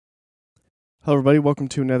Hello, everybody. Welcome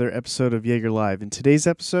to another episode of Jaeger Live. In today's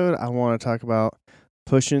episode, I want to talk about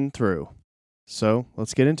pushing through. So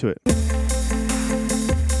let's get into it.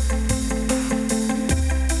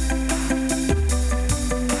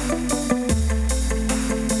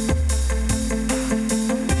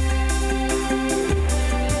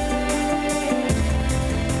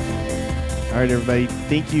 All right, everybody.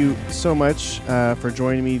 Thank you so much for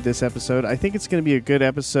joining me this episode. I think it's going to be a good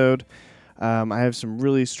episode. I have some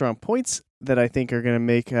really strong points that I think are going to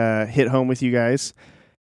make hit home with you guys.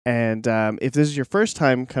 And if this is your first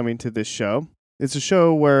time coming to this show, it's a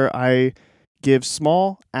show where I give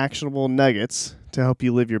small, actionable nuggets to help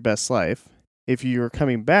you live your best life. If you're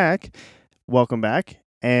coming back, welcome back.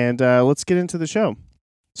 And let's get into the show.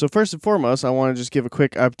 So first and foremost, I want to just give a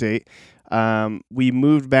quick update. We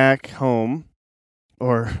moved back home,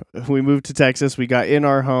 or we moved to Texas. We got in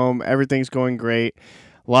our home. Everything's going great.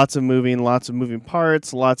 Lots of moving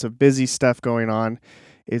parts, lots of busy stuff going on.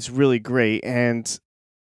 It's really great. And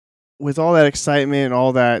with all that excitement and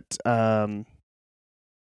all that,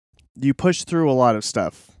 you push through a lot of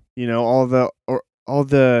stuff. You know, all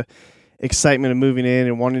the excitement of moving in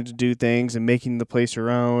and wanting to do things and making the place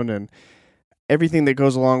your own and everything that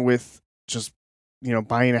goes along with just,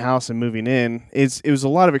 buying a house and moving in. It was a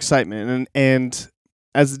lot of excitement. And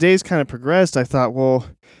as the days kind of progressed, I thought, well,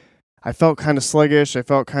 I felt kind of sluggish. I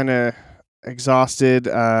felt kind of exhausted.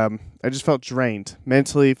 I just felt drained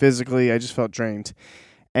mentally, physically. I just felt drained.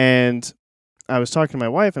 And I was talking to my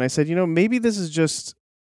wife and I said, maybe this is just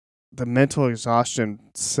the mental exhaustion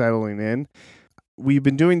settling in. We've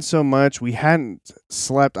been doing so much. We hadn't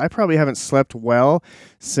slept. I probably haven't slept well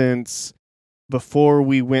since before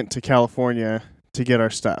we went to California to get our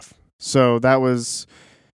stuff. So that was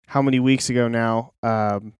how many weeks ago now?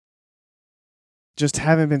 Just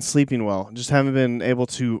haven't been sleeping well. Just haven't been able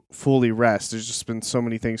to fully rest. There's just been so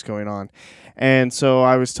many things going on. And so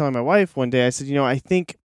I was telling my wife one day, I said, I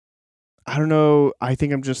think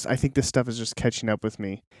this stuff is just catching up with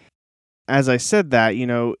me. As I said that,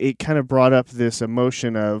 it kind of brought up this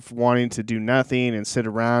emotion of wanting to do nothing and sit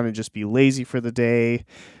around and just be lazy for the day,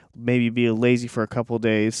 maybe be lazy for a couple of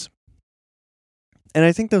days. And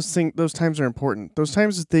I think those times are important. Those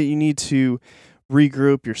times that you need to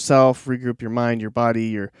regroup yourself, regroup your mind, your body,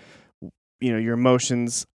 your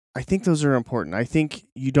emotions. I think those are important. I think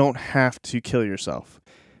you don't have to kill yourself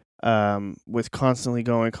with constantly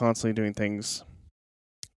doing things.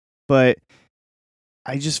 But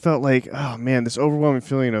I just felt like, oh man, this overwhelming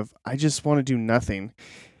feeling of I just want to do nothing.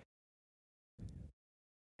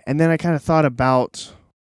 And then I kind of thought about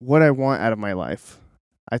what I want out of my life.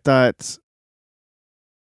 I thought,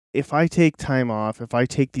 if I take time off, if I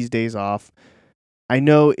take these days off, I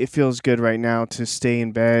know it feels good right now to stay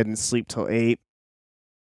in bed and sleep till 8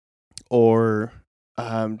 or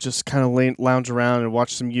just kind of lounge around and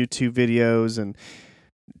watch some YouTube videos and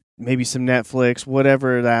maybe some Netflix,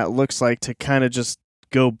 whatever that looks like, to kind of just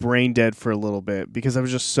go brain dead for a little bit because I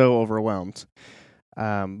was just so overwhelmed.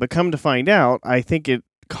 But come to find out, I think it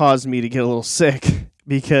caused me to get a little sick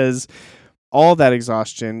because all that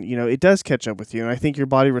exhaustion, it does catch up with you. And I think your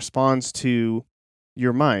body responds to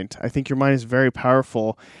your mind. I think your mind is very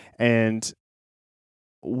powerful. And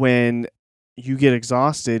when you get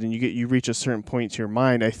exhausted and you reach a certain point to your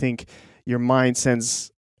mind, I think your mind sends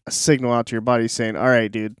a signal out to your body saying, all right,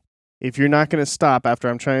 dude, if you're not going to stop after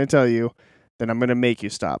I'm trying to tell you, then I'm going to make you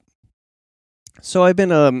stop. So I've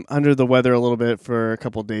been under the weather a little bit for a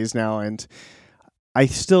couple of days now, and I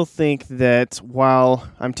still think that while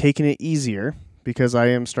I'm taking it easier, because I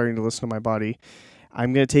am starting to listen to my body,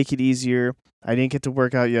 I'm going to take it easier. I didn't get to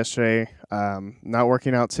work out yesterday, not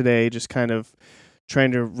working out today, just kind of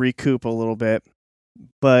trying to recoup a little bit.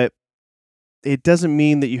 But it doesn't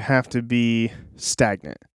mean that you have to be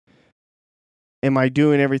stagnant. Am I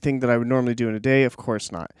doing everything that I would normally do in a day? Of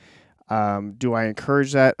course not. Do I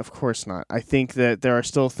encourage that? Of course not. I think that there are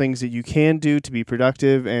still things that you can do to be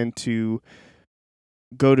productive and to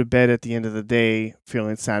go to bed at the end of the day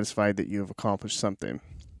feeling satisfied that you have accomplished something.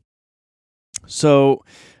 So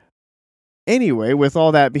anyway, with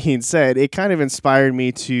all that being said, it kind of inspired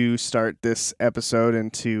me to start this episode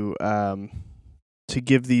and to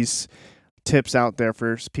give these tips out there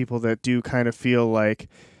for people that do kind of feel like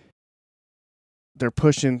they're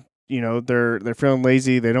pushing, they're feeling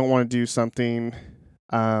lazy, they don't want to do something,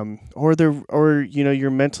 or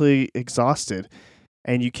you're mentally exhausted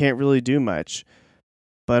and you can't really do much.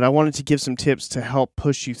 But I wanted to give some tips to help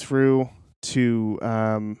push you through,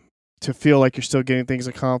 to feel like you're still getting things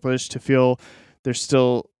accomplished, to feel there's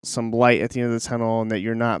still some light at the end of the tunnel, and that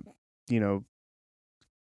you're not,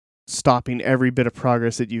 stopping every bit of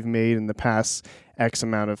progress that you've made in the past X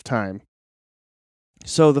amount of time.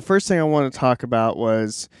 So the first thing I want to talk about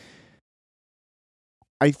was,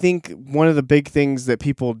 I think one of the big things that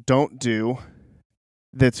people don't do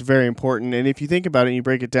that's very important, and if you think about it and you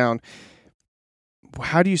break it down,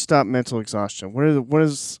 how do you stop mental exhaustion? What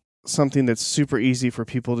is something that's super easy for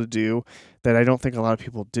people to do that I don't think a lot of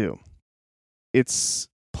people do? It's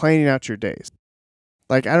planning out your days.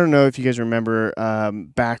 Like, I don't know if you guys remember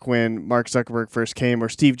back when Mark Zuckerberg first came, or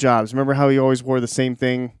Steve Jobs. Remember how he always wore the same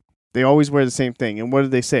thing? They always wear the same thing. And what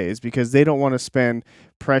did they say? Is because they don't want to spend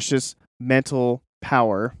precious mental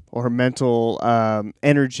power or mental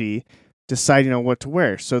energy deciding on what to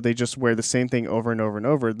wear. So they just wear the same thing over and over and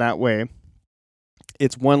over. That way,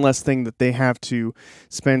 it's one less thing that they have to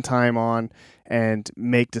spend time on and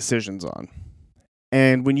make decisions on.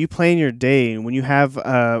 And when you plan your day, when you have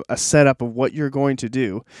a setup of what you're going to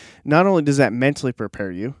do, not only does that mentally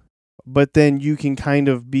prepare you, but then you can kind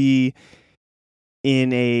of be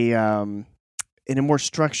in a more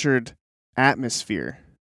structured atmosphere.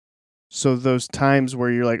 So those times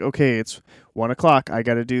where you're like, okay, it's 1 o'clock, I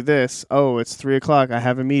got to do this. Oh, it's 3 o'clock, I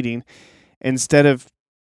have a meeting. Instead of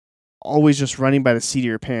always just running by the seat of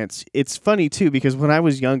your pants. It's funny too because when I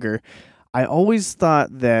was younger, I always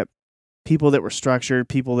thought that people that were structured,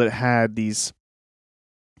 people that had these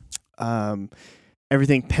um,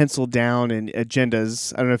 everything penciled down and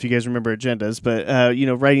agendas. I don't know if you guys remember agendas, but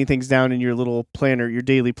writing things down in your little planner, your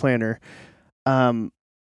daily planner. Um,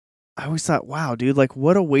 I always thought, wow, dude, like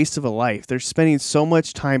what a waste of a life. They're spending so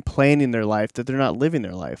much time planning their life that they're not living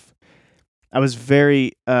their life. I was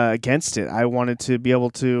very against it. I wanted to be able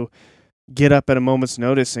to get up at a moment's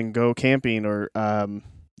notice and go camping or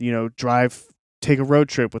drive, take a road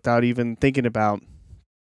trip without even thinking about.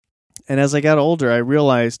 And as I got older, I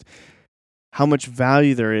realized how much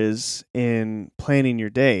value there is in planning your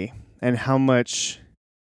day and how much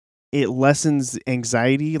it lessens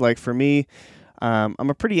anxiety. Like for me, I'm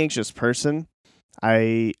a pretty anxious person.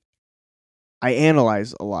 I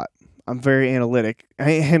analyze a lot. I'm very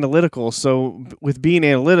analytical. So with being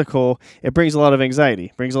analytical, it brings a lot of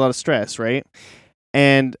anxiety, brings a lot of stress, right?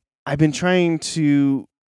 And I've been trying to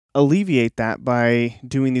alleviate that by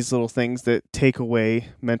doing these little things that take away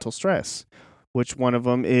mental stress, which one of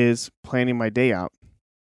them is planning my day out.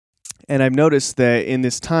 And I've noticed that in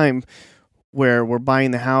this time where we're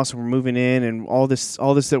buying the house and we're moving in and all this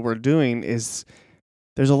that we're doing is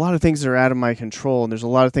there's a lot of things that are out of my control and there's a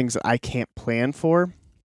lot of things that I can't plan for.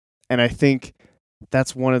 And I think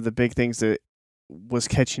that's one of the big things that was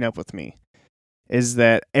catching up with me is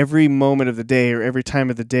that every moment of the day or every time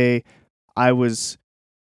of the day I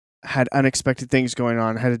had unexpected things going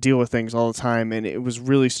on, had to deal with things all the time, and it was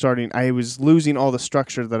really I was losing all the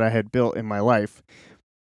structure that I had built in my life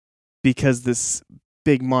because this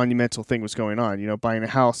big monumental thing was going on. Buying a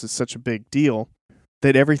house is such a big deal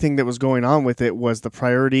that everything that was going on with it was the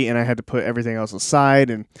priority, and I had to put everything else aside,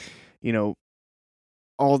 and you know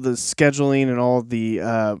all the scheduling and all the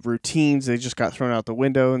routines, they just got thrown out the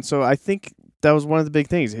window. And so I think that was one of the big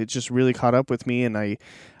things. It just really caught up with me, and I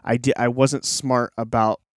wasn't smart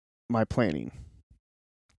about my planning.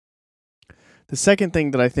 The second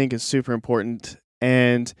thing that I think is super important,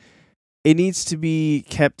 and it needs to be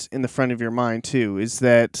kept in the front of your mind too, is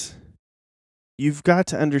that you've got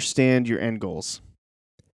to understand your end goals.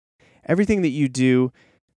 Everything that you do,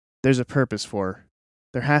 there's a purpose for.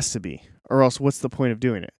 There has to be, or else what's the point of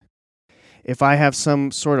doing it? If I have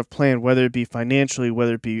some sort of plan, whether it be financially,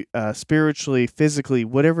 whether it be spiritually, physically,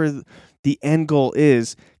 whatever the end goal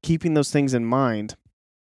is, keeping those things in mind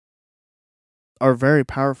are very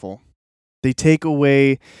powerful. They take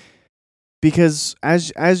away, because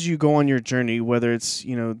as you go on your journey, whether it's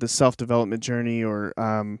the self-development journey or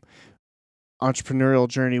entrepreneurial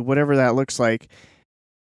journey, whatever that looks like,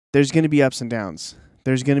 there's going to be ups and downs.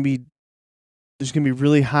 There's going to be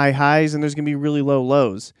really high highs and there's going to be really low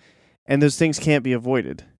lows. And those things can't be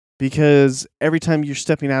avoided because every time you're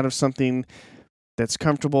stepping out of something that's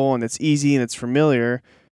comfortable and that's easy and it's familiar,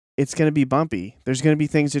 it's going to be bumpy. There's going to be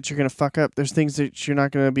things that you're going to fuck up. There's things that you're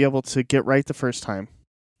not going to be able to get right the first time.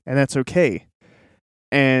 And that's okay.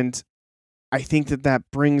 And I think that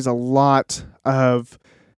brings a lot of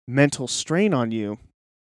mental strain on you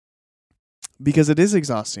because it is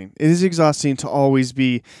exhausting. It is exhausting to always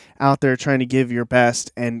be out there trying to give your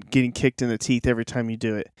best and getting kicked in the teeth every time you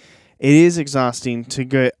do it. It is exhausting to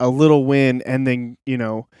get a little win and then,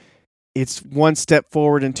 it's one step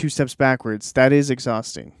forward and two steps backwards. That is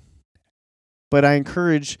exhausting. But I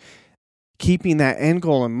encourage keeping that end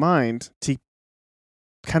goal in mind to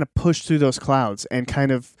kind of push through those clouds and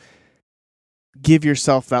kind of give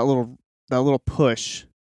yourself that little push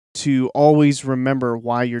to always remember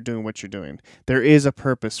why you're doing what you're doing. There is a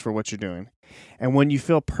purpose for what you're doing. And when you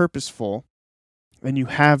feel purposeful and you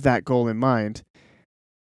have that goal in mind,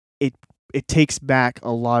 it takes back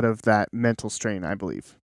a lot of that mental strain, I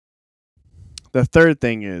believe. The third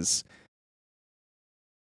thing is,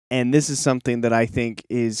 and this is something that I think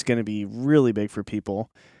is going to be really big for people,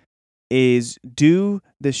 is do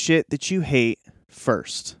the shit that you hate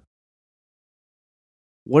first.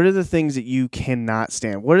 What are the things that you cannot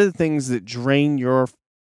stand? What are the things that drain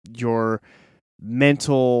your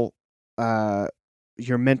mental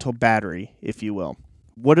battery, if you will?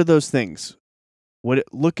 What are those things?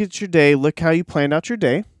 Look at your day. Look how you planned out your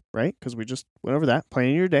day, right? Because we just went over that.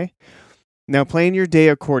 Planning your day. Now, plan your day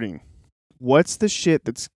according. What's the shit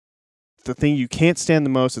that's the thing you can't stand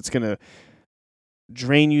the most? It's going to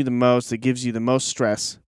drain you the most. That gives you the most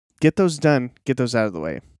stress. Get those done. Get those out of the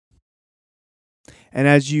way. And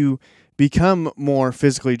as you become more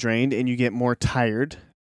physically drained and you get more tired,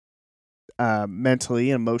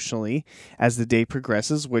 mentally and emotionally, as the day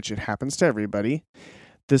progresses, which it happens to everybody,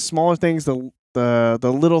 the smaller things, the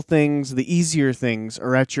little things, the easier things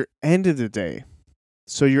are at your end of the day.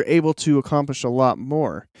 So you're able to accomplish a lot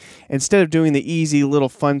more. Instead of doing the easy little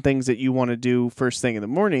fun things that you want to do first thing in the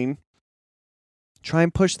morning, try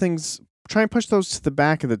and push those to the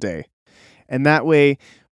back of the day. And that way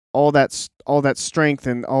all that strength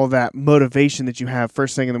and all that motivation that you have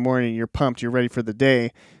first thing in the morning, you're pumped, you're ready for the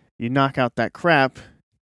day, you knock out that crap,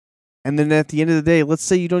 and then at the end of the day, let's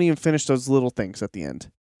say you don't even finish those little things at the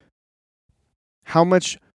end. How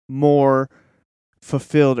much more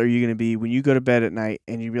fulfilled are you going to be when you go to bed at night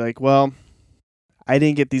and you be like, well, I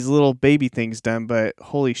didn't get these little baby things done, but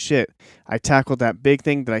holy shit, I tackled that big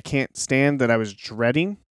thing that I can't stand, that I was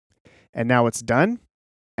dreading, and now it's done,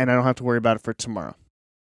 and I don't have to worry about it for tomorrow.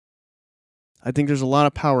 I think there's a lot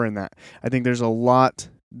of power in that. I think there's a lot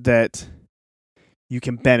that you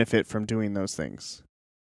can benefit from doing those things.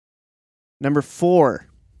 Number 4,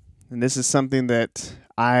 and this is something that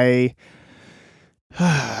I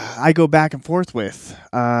go back and forth with,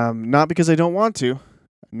 not because I don't want to,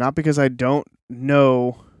 not because I don't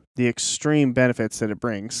know the extreme benefits that it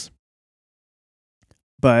brings,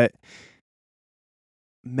 but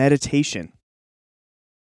meditation.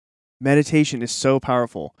 Meditation is so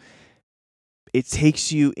powerful. It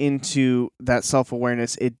takes you into that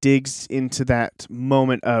self-awareness. It digs into that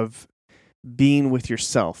moment of being with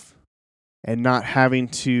yourself and not having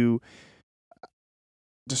to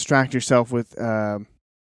distract yourself with the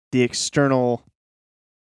external.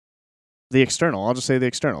 I'll just say the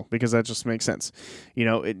external because that just makes sense.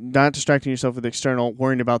 Not distracting yourself with the external,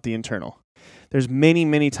 worrying about the internal. There's many,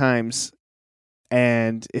 many times,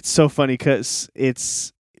 and it's so funny because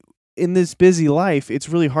it's in this busy life, it's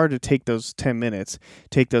really hard to take those 10 minutes,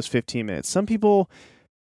 take those 15 minutes. Some people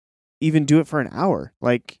even do it for an hour.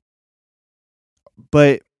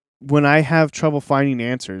 But when I have trouble finding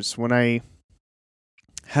answers, when I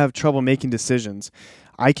have trouble making decisions,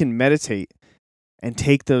 I can meditate and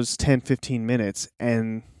take those 10, 15 minutes,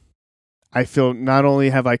 and I feel not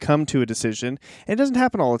only have I come to a decision, and it doesn't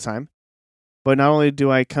happen all the time, but not only do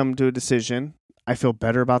I come to a decision, I feel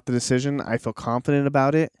better about the decision, I feel confident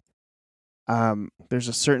about it. There's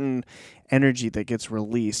a certain energy that gets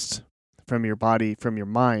released from your body, from your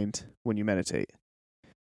mind when you meditate.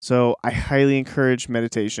 So I highly encourage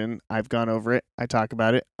meditation. I've gone over it. I talk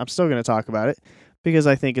about it. I'm still going to talk about it because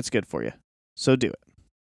I think it's good for you. So do it.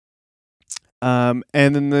 And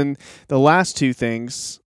then the last 2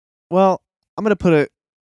 things, well, I'm going to put it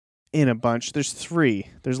in a bunch. There's 3.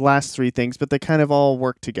 There's last 3 things, but they kind of all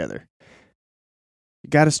work together. You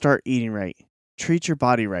got to start eating right. Treat your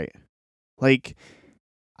body right.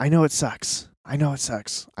 I know it sucks.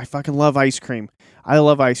 I fucking love ice cream. I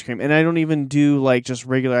love ice cream. And I don't even do just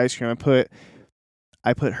regular ice cream.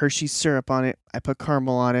 I put Hershey's syrup on it. I put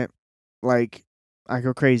caramel on it. I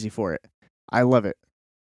go crazy for it. I love it.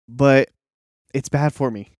 But it's bad for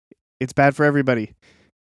me. It's bad for everybody.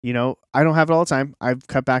 I don't have it all the time. I've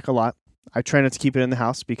cut back a lot. I try not to keep it in the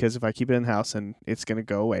house because if I keep it in the house, then it's going to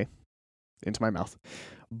go away into my mouth.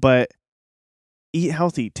 But eat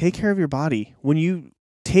healthy. Take care of your body. When you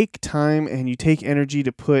take time and you take energy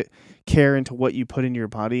to put care into what you put in your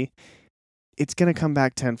body, it's going to come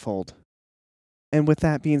back tenfold. And with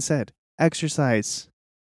that being said, exercise.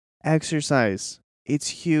 It's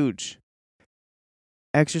huge.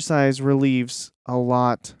 Exercise relieves a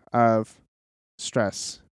lot of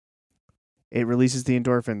stress. It releases the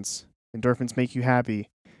endorphins. Endorphins make you happy.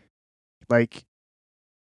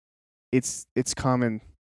 It's common.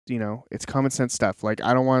 It's common sense stuff. I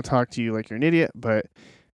don't want to talk to you like you're an idiot, but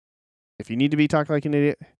if you need to be talked like an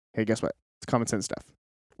idiot, hey, guess what? It's common sense stuff.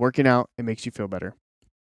 Working out, it makes you feel better.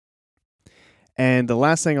 And the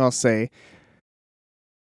last thing I'll say,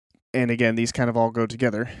 and again, these kind of all go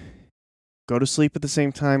together, go to sleep at the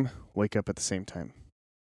same time, wake up at the same time.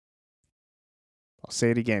 I'll say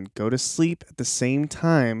it again. Go to sleep at the same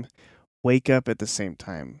time, wake up at the same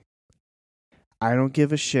time. I don't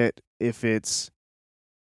give a shit if it's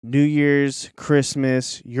New Year's,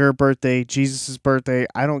 Christmas, your birthday, Jesus' birthday.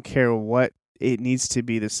 I don't care what. It needs to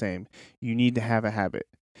be the same. You need to have a habit.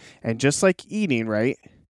 And just like eating, right?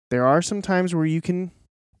 There are some times where you can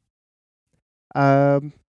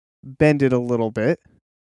bend it a little bit.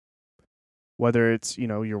 Whether it's,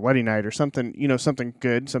 your wedding night or something, something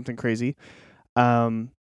good, something crazy. But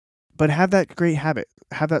have that great habit.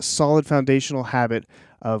 Have that solid foundational habit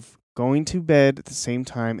of going to bed at the same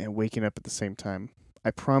time and waking up at the same time. I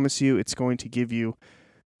promise you it's going to give you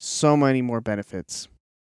so many more benefits.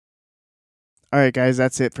 All right, guys,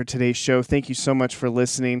 that's it for today's show. Thank you so much for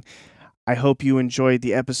listening. I hope you enjoyed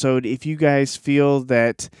the episode. If you guys feel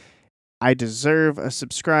that I deserve a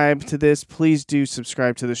subscribe to this, please do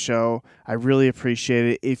subscribe to the show. I really appreciate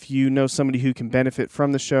it. If you know somebody who can benefit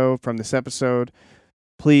from the show, from this episode,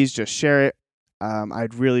 please just share it.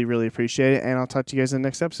 I'd really, really appreciate it. And I'll talk to you guys in the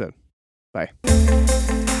next episode. Bye.